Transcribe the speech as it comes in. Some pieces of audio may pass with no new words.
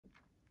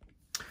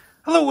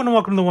Hello and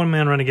welcome to the One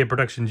Man Renegade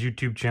Productions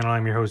YouTube channel.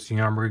 I'm your host,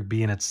 Young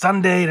Rigby, and it's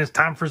Sunday and it's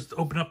time for us to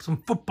open up some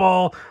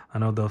football. I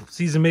know the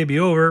season may be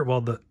over.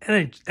 Well, the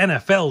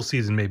NFL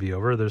season may be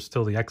over. There's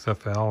still the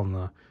XFL and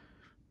the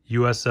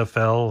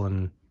USFL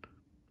and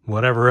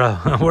whatever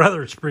what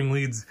other spring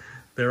leagues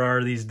there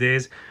are these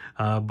days.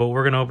 But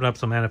we're going to open up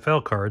some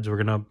NFL cards.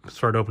 We're going to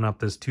start opening up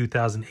this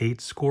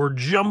 2008 Score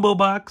Jumbo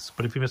Box.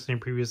 But if you missed any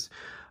previous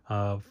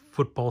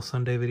Football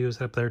Sunday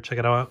videos up there, check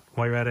it out.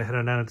 While you're at it, head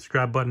on down to the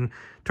subscribe button,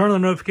 turn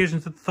on the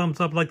notifications, hit the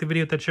thumbs up, like the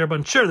video, hit that share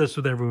button, share this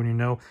with everyone you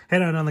know.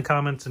 Head on down in the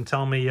comments and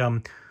tell me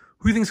who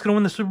you think's going to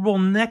win the Super Bowl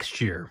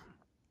next year.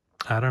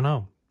 I don't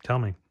know. Tell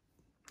me.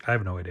 I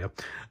have no idea.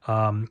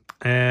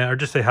 Or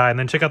just say hi, and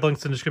then check out the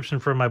links in the description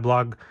for my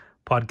blog,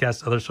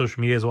 podcast, other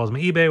social media, as well as my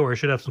eBay, where I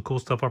should have some cool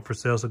stuff up for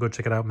sale. So go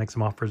check it out, make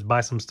some offers,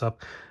 buy some stuff,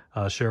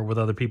 share it with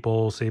other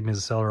people, save me as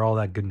a seller, all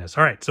that goodness.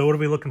 All right, so what are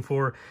we looking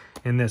for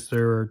in this?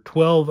 There are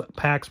 12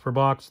 packs per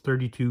box,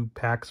 32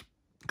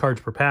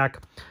 cards per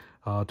pack,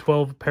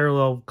 12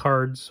 parallel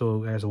cards,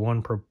 so as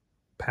one per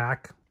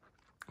pack,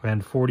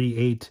 and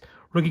 48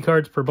 rookie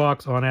cards per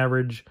box on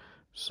average.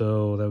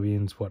 So that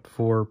means, what,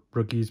 4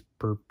 rookies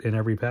in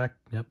every pack?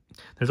 Yep.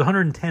 There's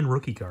 110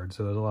 rookie cards,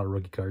 so there's a lot of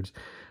rookie cards.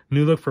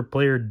 New look for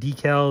player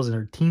decals and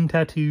their team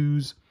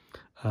tattoos.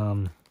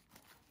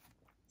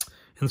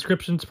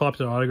 Inscriptions,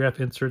 popular autograph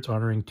inserts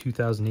honoring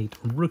 2008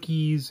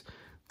 rookies.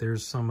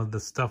 There's some of the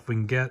stuff we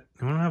can get.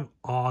 We don't have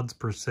odds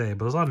per se,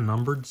 but there's a lot of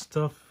numbered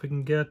stuff we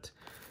can get.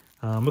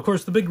 Of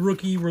course, the big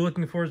rookie we're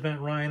looking for is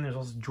Matt Ryan. There's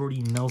also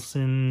Jordy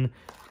Nelson,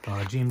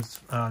 James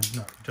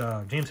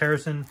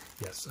Harrison,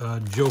 yes,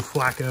 Joe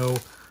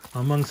Flacco,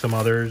 among some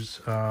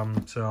others.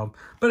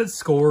 But it's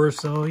Score,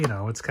 so you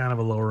know it's kind of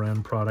a lower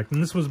end product.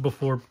 And this was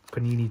before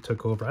Panini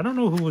took over. I don't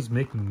know who was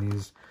making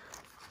these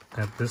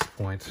at this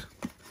point.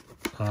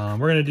 We're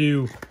gonna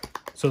do,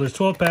 so there's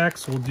 12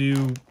 packs. We'll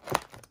do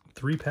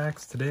 3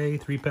 packs today,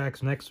 3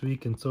 packs next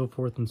week, and so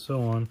forth and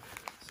so on.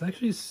 Does it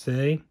actually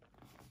say,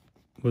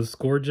 was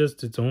Score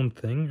just its own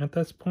thing at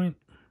this point?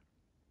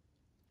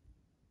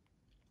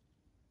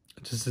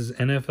 It just says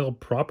NFL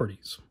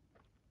properties.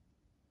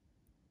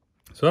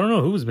 So I don't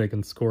know who was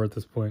making Score at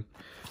this point.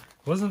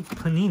 It wasn't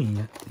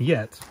Panini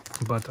yet,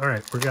 but all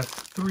right, we got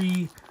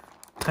 3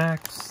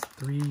 packs,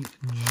 3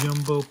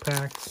 jumbo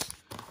packs.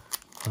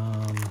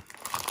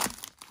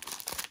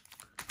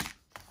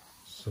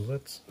 So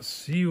let's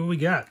see what we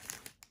got.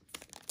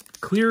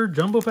 Clear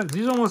jumbo packs.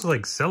 These are almost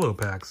like cello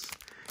packs.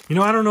 You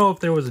know, I don't know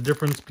if there was a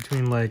difference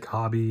between like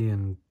hobby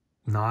and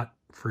not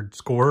for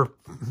Score,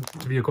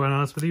 to be quite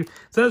honest with you. It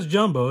says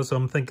jumbo, so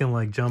I'm thinking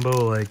like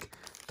jumbo, like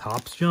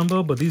Topps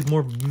jumbo, but these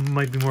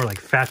might be more like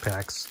fat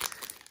packs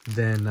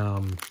than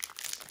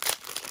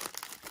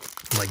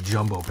like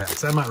jumbo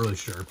packs. I'm not really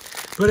sure.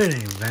 But in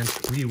any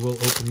event, we will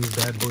open these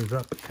bad boys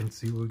up and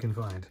see what we can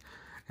find.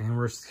 And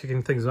we're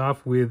kicking things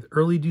off with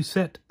Early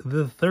Doucette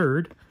the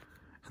Third.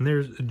 And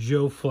there's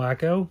Joe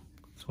Flacco.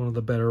 It's one of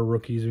the better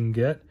rookies we can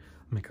get.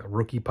 Make a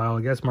rookie pile,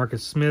 I guess.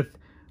 Marcus Smith,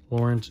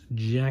 Lawrence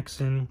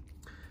Jackson.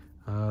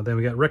 Then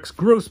we got Rex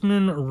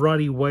Grossman,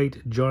 Roddy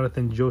White,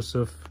 Jonathan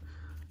Joseph,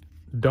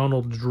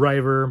 Donald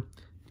Driver,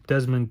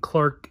 Desmond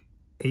Clark,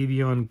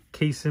 Avion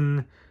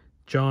Kaysen,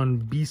 John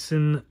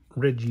Beeson,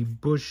 Reggie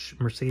Bush,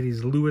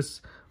 Mercedes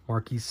Lewis,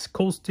 Marquise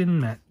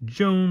Colston, Matt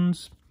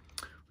Jones.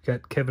 We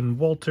got Kevin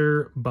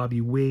Walter, Bobby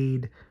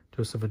Wade,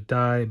 Joseph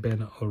Adai,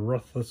 Ben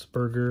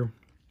Roethlisberger.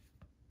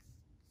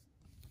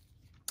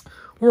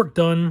 Work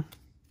done.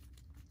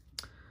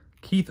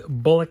 Keith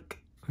Bullock,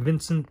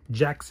 Vincent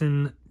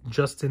Jackson,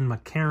 Justin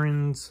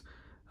McCarrans,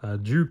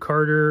 Drew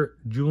Carter,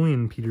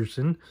 Julian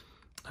Peterson,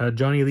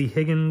 Johnny Lee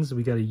Higgins.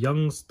 We got a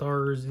Young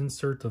Stars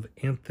insert of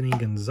Anthony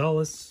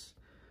Gonzalez.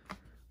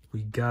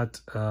 We got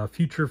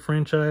Future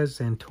Franchise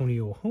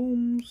Antonio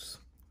Holmes.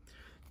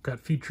 Got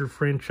Future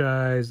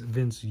Franchise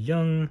Vince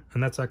Young,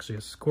 and that's actually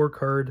a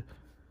scorecard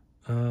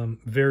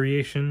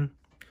variation.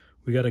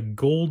 We got a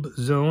Gold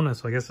Zone,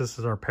 so I guess this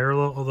is our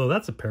parallel, although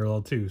that's a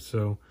parallel too,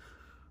 so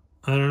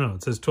I don't know.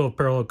 It says 12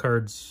 parallel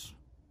cards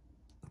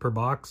per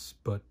box,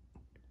 but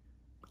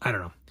I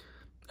don't know.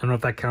 I don't know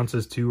if that counts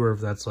as 2 or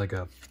if that's like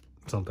a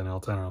something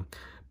else. I don't know.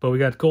 But we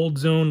got Gold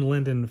Zone,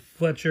 Lyndon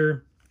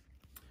Fletcher.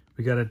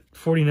 We got a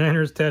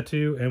 49ers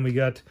tattoo, and we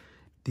got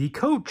the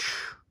coach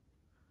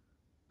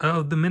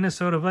of the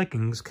Minnesota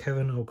Vikings,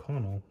 Kevin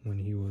O'Connell, when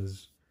he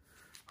was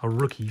a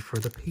rookie for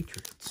the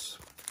Patriots.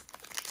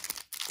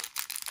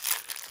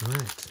 All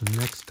right,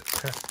 next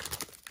pack.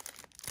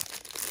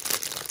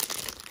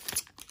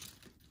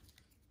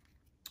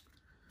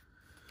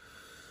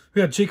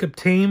 We got Jacob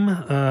Tame,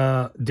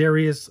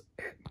 Darius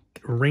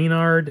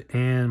Reynard,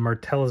 and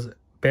Martellus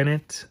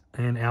Bennett,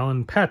 and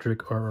Alan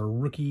Patrick are our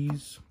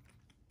rookies.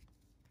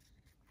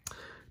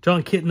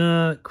 John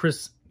Kitna,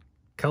 Chris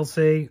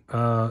Kelsey,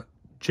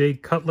 Jay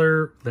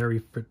Cutler, Larry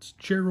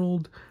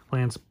Fitzgerald,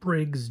 Lance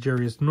Briggs,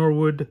 Jarius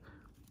Norwood.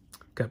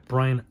 Got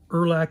Brian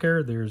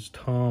Urlacher. There's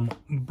Tom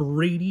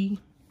Brady.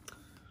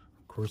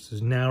 Of course,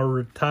 is now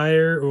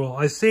retired. Well,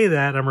 I say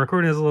that I'm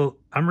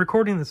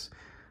recording this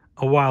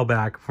a while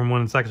back from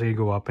when it's actually going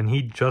to go up, and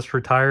he just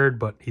retired,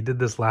 but he did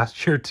this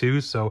last year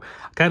too, so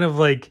kind of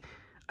like,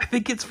 I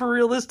think it's for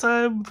real this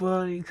time,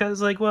 but kind of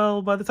like,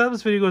 well, by the time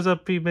this video goes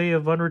up, he may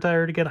have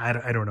unretired again.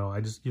 I don't know.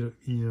 I just, you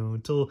know,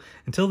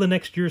 until the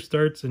next year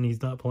starts and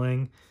he's not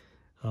playing,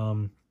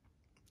 you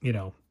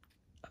know,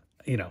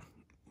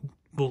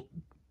 well,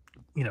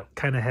 you know,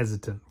 kind of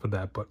hesitant with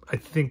that, but I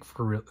think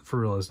for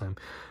real this time.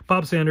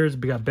 Bob Sanders,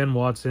 we got Ben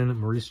Watson,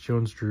 Maurice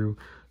Jones-Drew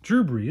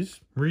Brees.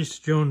 Maurice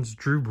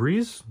Jones-Drew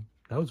Brees?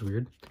 That was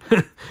weird.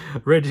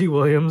 Reggie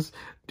Williams,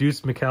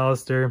 Deuce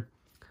McAllister.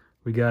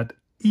 We got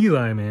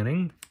Eli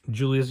Manning,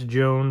 Julius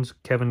Jones,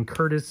 Kevin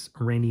Curtis,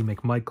 Randy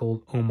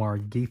McMichael, Omar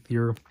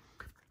Gaither,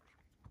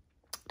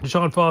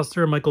 Deshaun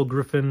Foster, Michael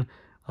Griffin,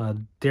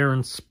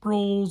 Darren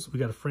Sproles. We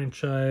got the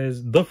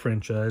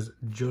franchise,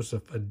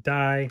 Joseph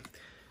Adai.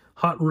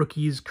 Hot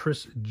rookies,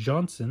 Chris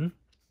Johnson.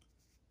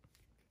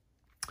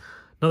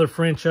 Another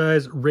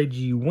franchise,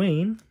 Reggie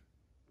Wayne.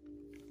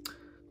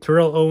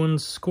 Terrell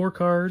Owens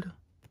scorecard.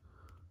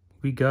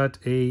 We got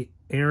a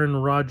Aaron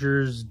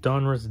Rodgers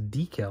Donruss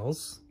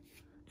decals.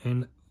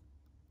 And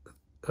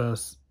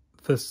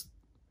Tassard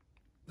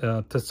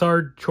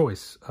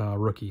Choice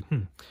rookie.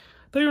 I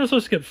thought you were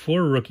supposed to get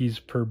 4 rookies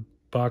per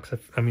box.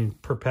 I mean,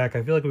 per pack.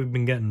 I feel like we've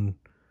been getting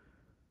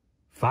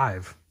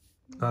 5.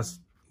 I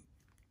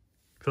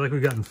feel like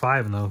we've gotten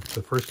 5 in the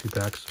first 2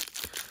 packs.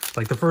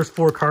 Like the first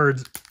 4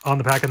 cards on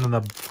the pack and then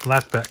the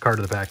last card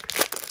of the pack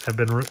have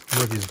been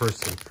rookies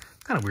first. So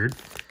kind of weird.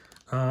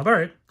 All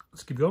right,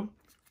 let's keep going.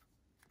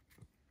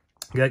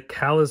 We got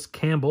Callis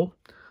Campbell,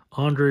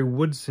 Andre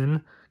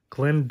Woodson,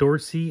 Glenn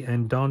Dorsey,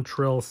 and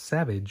Dontrell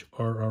Savage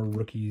are our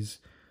rookies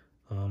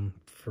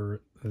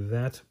for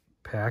that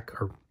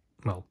pack. Or,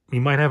 well, we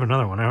might have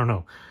another one. I don't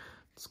know.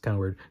 It's kind of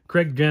weird.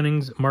 Greg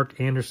Jennings,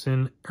 Mark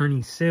Anderson,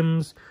 Ernie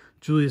Sims,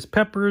 Julius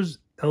Peppers,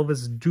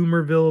 Elvis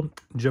Dumerville,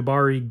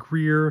 Jabari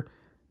Greer,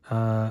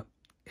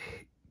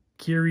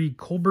 Gary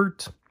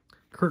Colbert,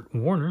 Kurt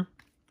Warner.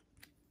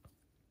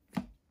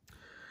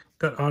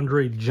 Got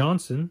Andre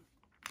Johnson,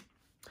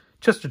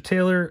 Chester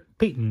Taylor,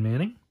 Peyton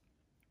Manning,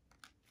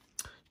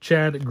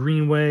 Chad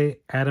Greenway,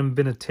 Adam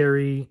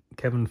Vinatieri,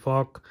 Kevin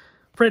Falk,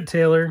 Fred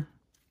Taylor,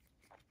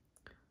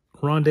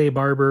 Rondé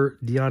Barber,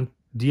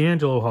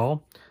 D'Angelo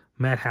Hall,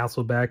 Matt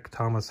Hasselbeck,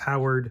 Thomas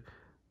Howard,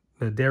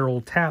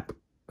 Daryl Tapp,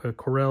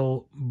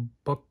 Corell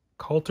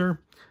Buckhalter,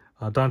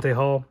 Dante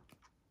Hall.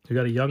 We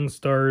got a Young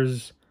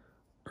Stars,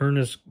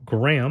 Ernest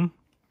Graham.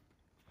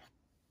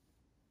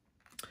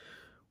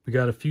 We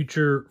got a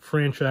future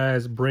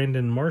franchise,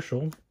 Brandon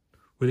Marshall,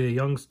 with a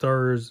Young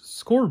Stars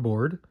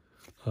scoreboard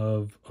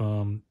of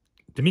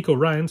D'Amico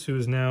Ryans, who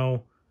is now,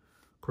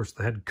 of course,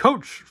 the head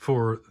coach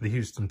for the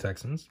Houston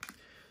Texans.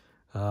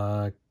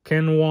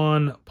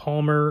 Kenwan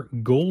Palmer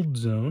Gold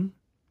Zone.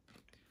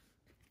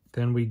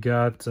 Then we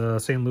got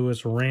St.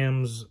 Louis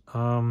Rams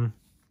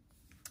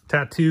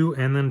tattoo,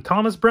 and then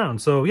Thomas Brown.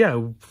 So,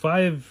 yeah,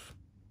 5.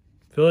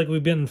 I feel like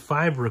we've been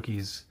 5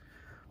 rookies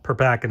per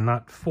pack and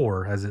not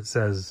 4, as it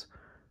says.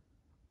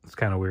 It's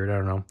kind of weird. I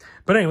don't know.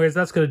 But anyways,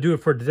 that's going to do it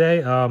for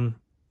today. Of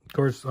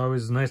course,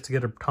 always nice to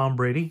get a Tom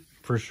Brady,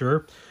 for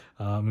sure.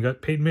 We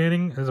got Peyton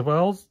Manning as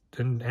well,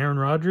 and Aaron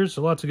Rodgers.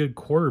 So lots of good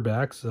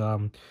quarterbacks.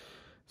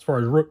 As far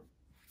as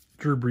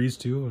Drew Brees,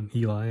 too, and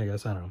Eli, I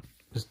guess. I don't know.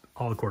 Just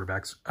all the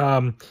quarterbacks.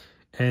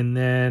 And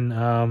then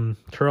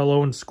Terrell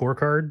Owens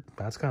scorecard.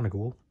 That's kind of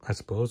cool, I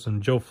suppose.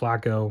 And Joe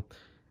Flacco.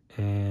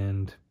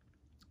 And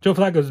Joe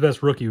Flacco's the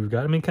best rookie we've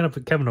got. I mean, kind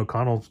of Kevin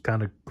O'Connell's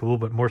kind of cool,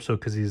 but more so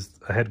because he's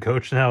a head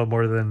coach now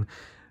more than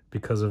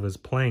because of his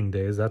playing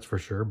days, that's for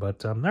sure.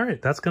 But, all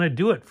right, that's going to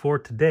do it for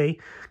today.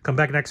 Come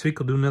back next week.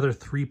 We'll do another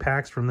 3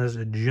 packs from this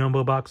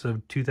jumbo box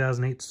of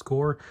 2008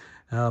 score.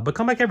 But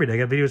come back every day. I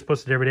got videos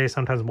posted every day,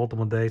 sometimes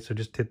multiple days. So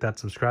just hit that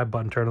subscribe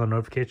button, turn on the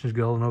notifications,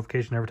 get all the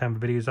notification every time a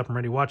video is up and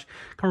ready to watch.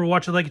 Come over,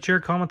 watch it, like it,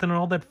 share, comment, and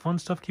all that fun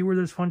stuff. Keyword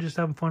is fun, just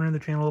having fun in the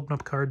channel, open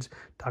up cards,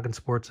 talking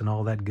sports, and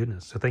all that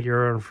goodness. So thank you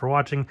everyone for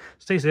watching.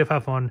 Stay safe,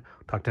 have fun.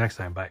 Talk to you next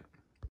time. Bye.